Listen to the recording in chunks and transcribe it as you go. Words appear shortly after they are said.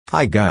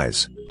Hi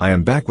guys, I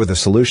am back with a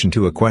solution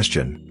to a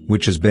question,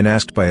 which has been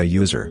asked by a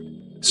user.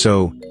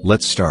 So,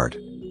 let's start.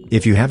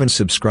 If you haven't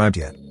subscribed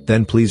yet,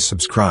 then please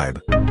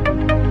subscribe.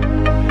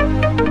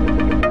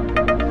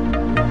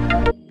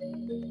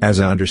 As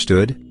I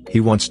understood, he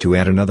wants to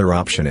add another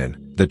option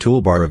in the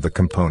toolbar of the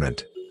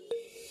component.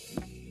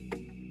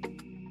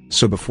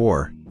 So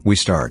before we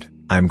start,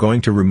 I am going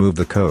to remove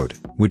the code,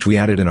 which we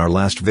added in our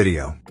last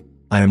video.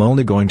 I am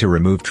only going to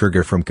remove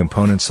trigger from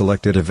component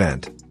selected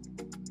event.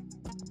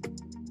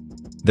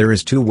 There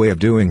is two ways of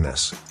doing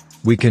this.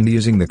 We can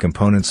using the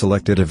component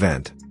selected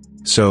event.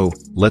 So,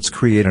 let's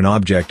create an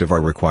object of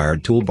our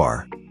required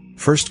toolbar.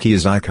 First key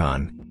is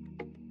icon.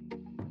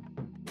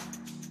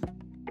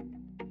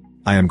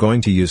 I am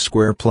going to use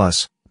square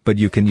plus, but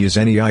you can use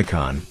any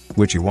icon,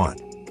 which you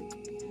want.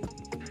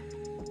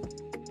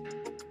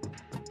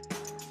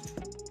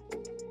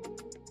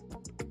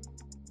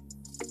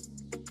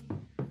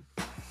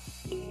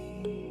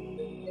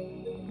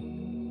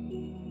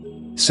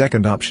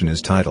 Second option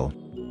is title.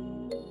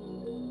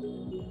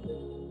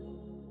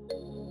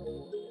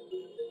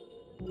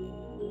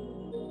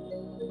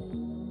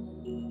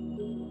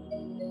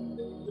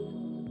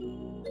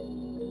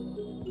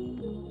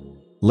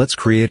 Let's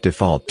create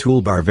default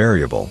toolbar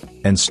variable,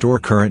 and store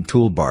current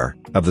toolbar,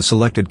 of the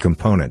selected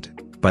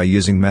component, by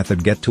using method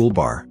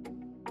getToolbar.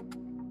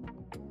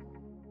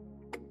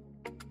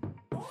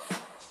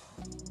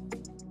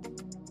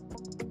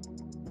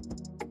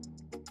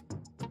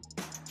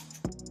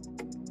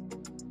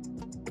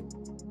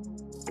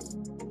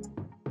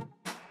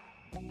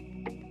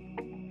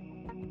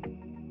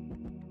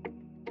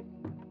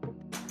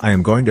 I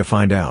am going to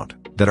find out,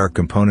 that our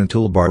component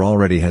toolbar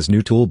already has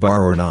new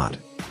toolbar or not.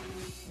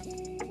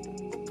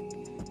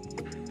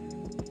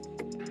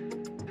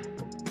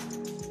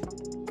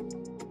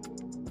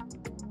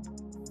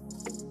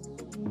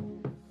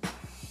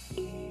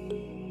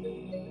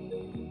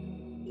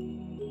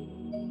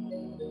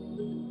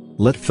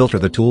 Let's filter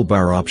the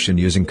toolbar option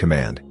using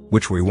command,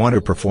 which we want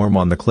to perform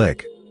on the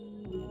click.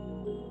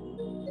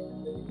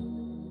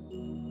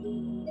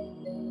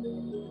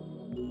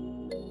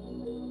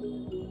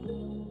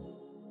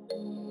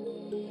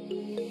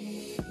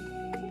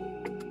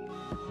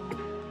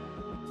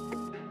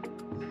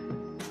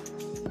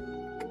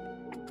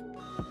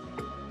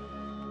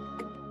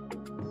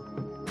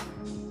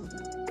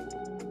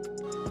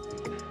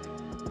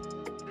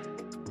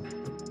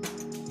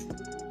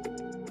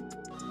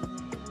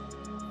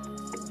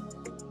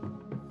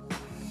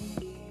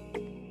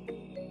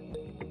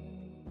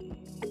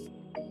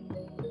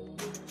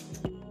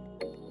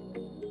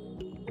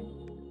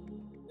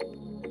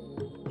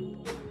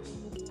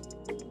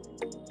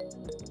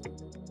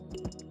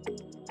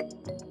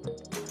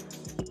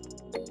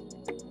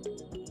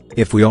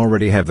 If we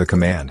already have the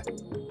command,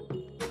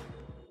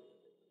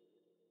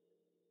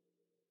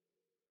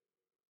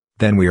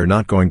 then we are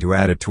not going to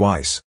add it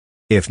twice.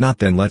 If not,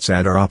 then let's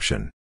add our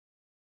option.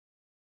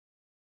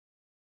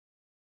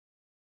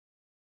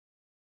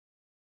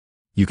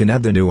 You can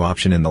add the new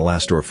option in the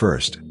last or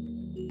first.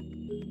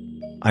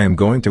 I am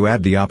going to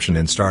add the option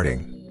in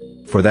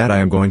starting. For that I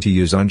am going to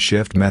use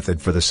onShift method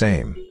for the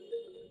same.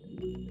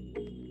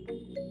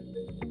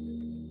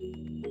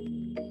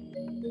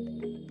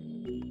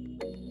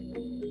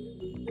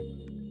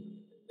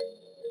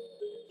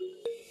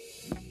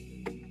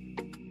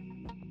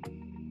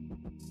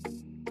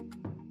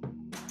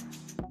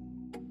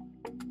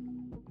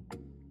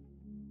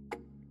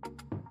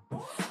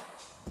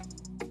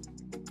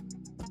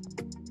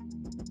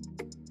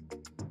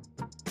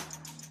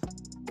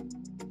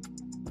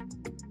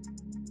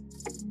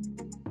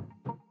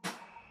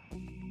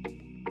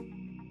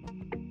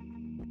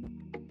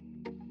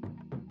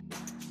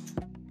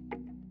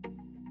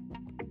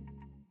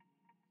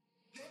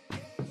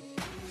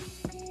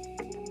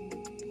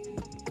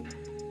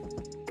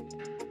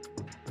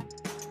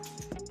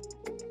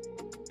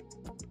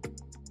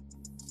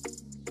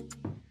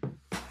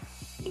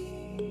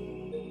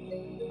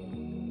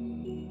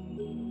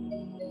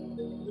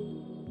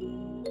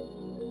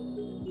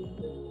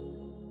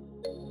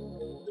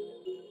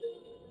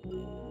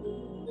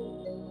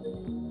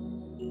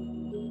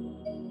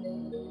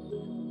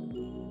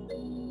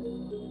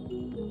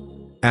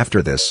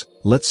 After this,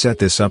 let's set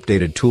this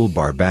updated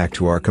toolbar back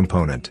to our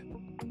component.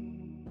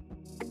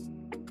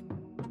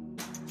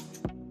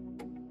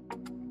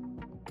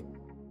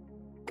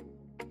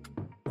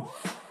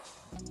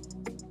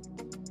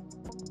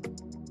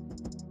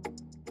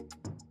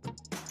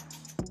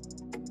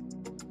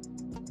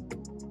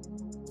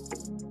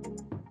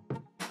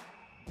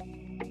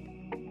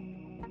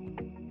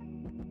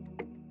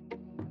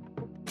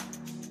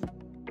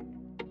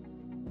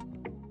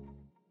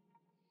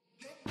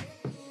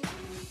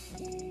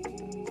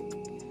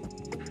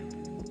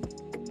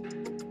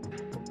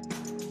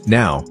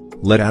 Now,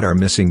 let's add our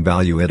missing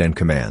value at end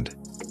command.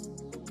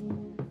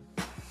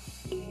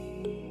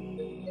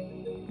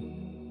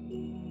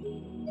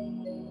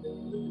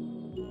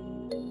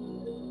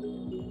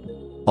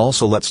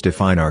 Also let's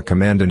define our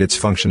command and its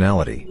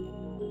functionality.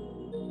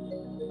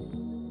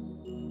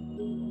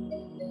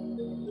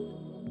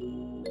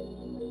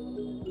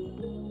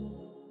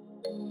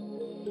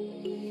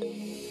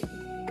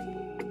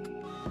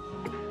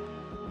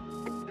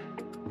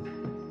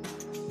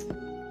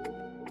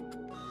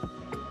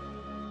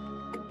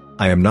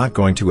 I am not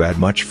going to add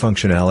much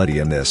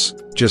functionality in this,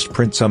 just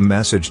print some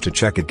message to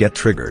check it get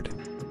triggered.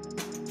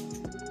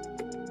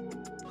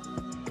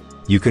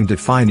 You can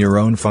define your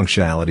own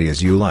functionality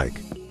as you like.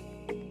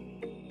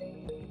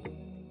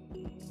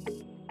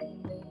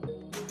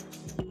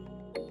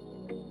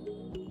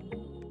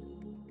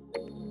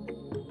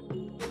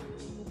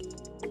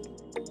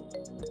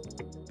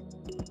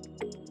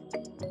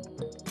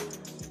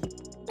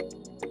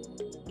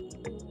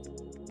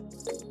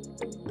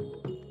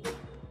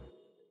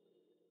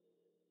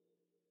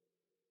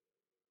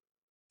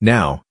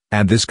 Now,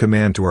 add this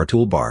command to our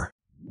toolbar.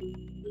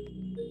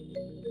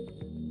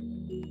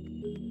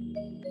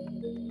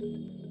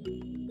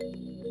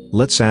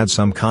 Let's add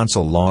some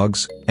console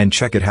logs, and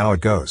check it how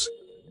it goes.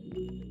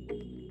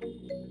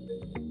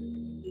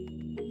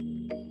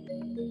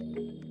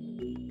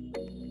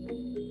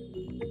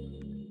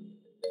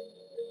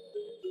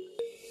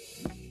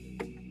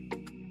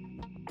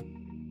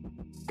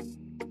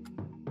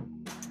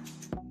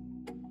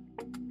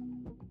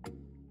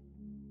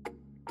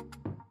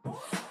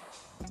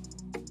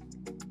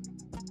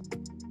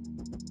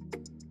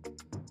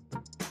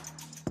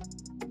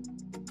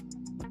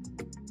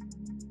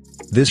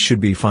 This should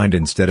be find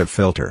instead of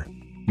filter.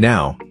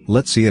 Now,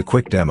 let's see a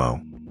quick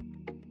demo.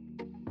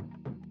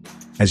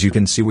 As you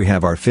can see, we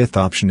have our fifth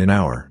option in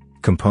our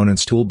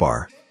components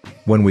toolbar.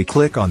 When we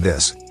click on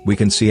this, we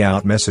can see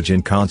out message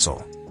in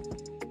console.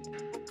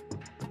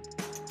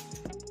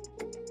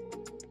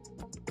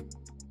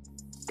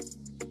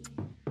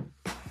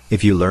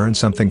 If you learned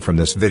something from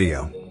this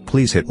video,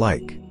 please hit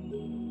like.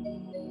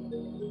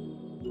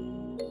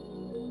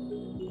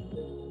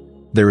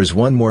 There is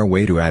one more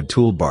way to add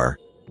toolbar.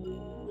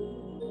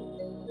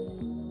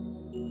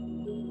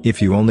 If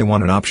you only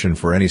want an option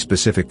for any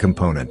specific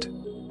component,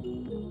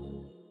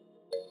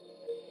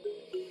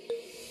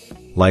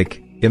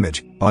 like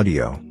image,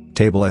 audio,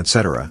 table,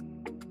 etc.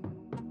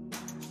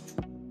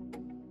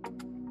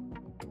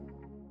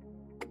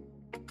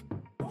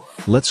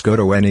 Let's go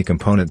to any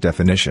component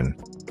definition.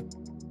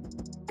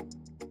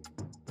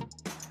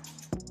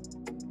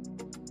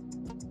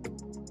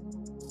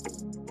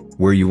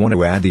 Where you want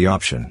to add the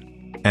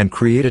option, and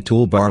create a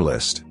toolbar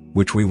list,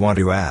 which we want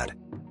to add.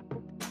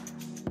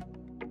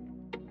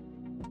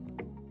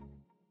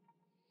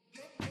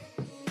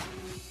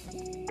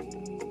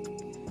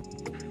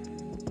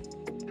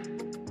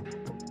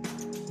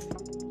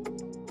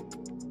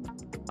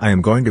 I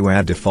am going to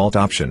add default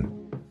option.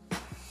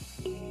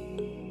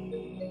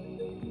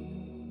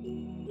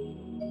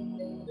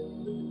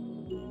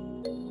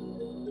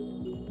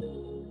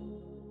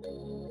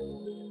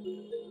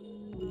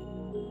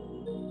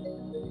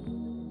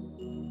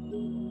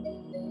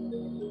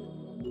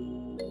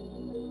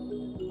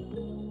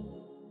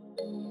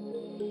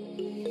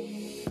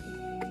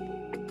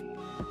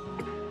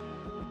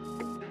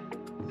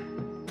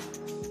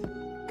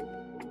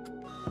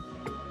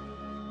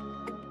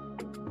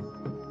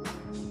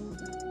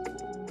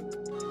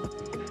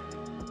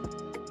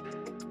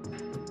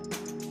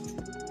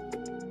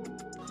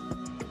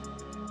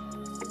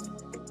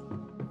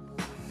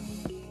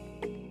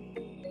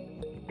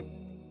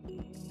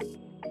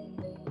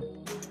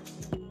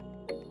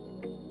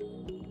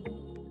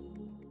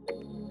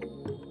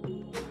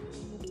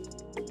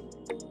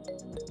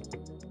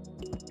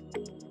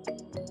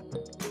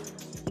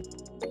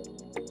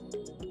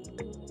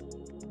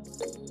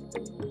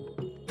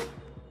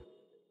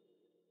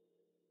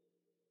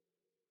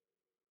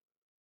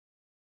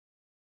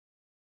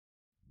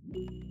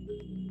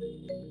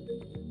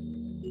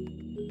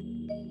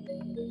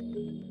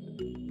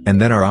 And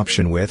then our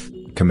option with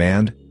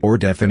command or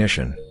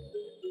definition.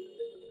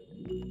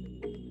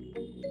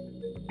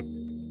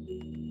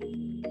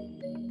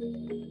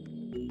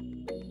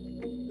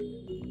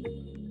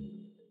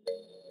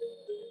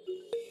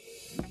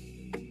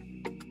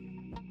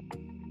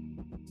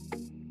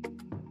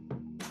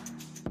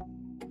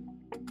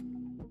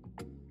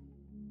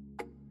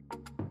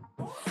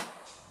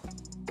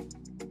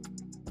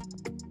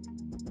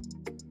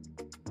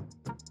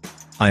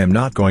 I am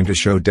not going to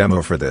show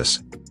demo for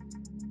this,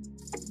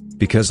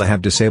 because I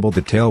have disabled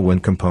the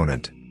Tailwind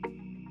component.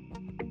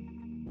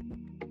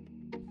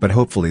 But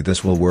hopefully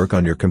this will work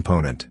on your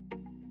component.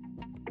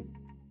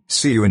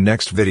 See you in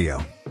next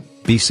video.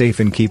 Be safe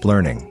and keep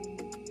learning.